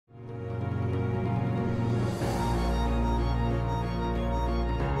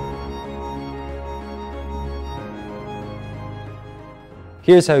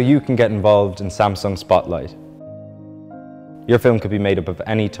Here's how you can get involved in Samsung Spotlight. Your film could be made up of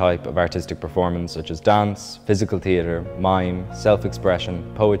any type of artistic performance such as dance, physical theatre, mime,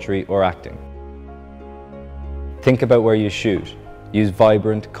 self-expression, poetry or acting. Think about where you shoot. Use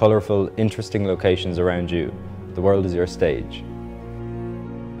vibrant, colourful, interesting locations around you. The world is your stage.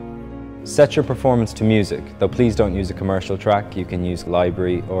 Set your performance to music, though please don't use a commercial track. You can use a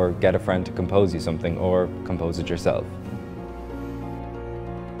library or get a friend to compose you something or compose it yourself.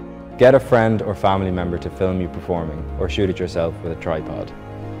 Get a friend or family member to film you performing or shoot it yourself with a tripod.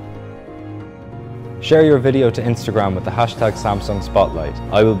 Share your video to Instagram with the hashtag Samsung Spotlight.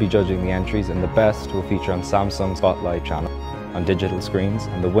 I will be judging the entries and the best will feature on Samsung Spotlight channel on digital screens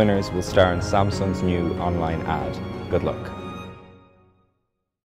and the winners will star in Samsung's new online ad. Good luck.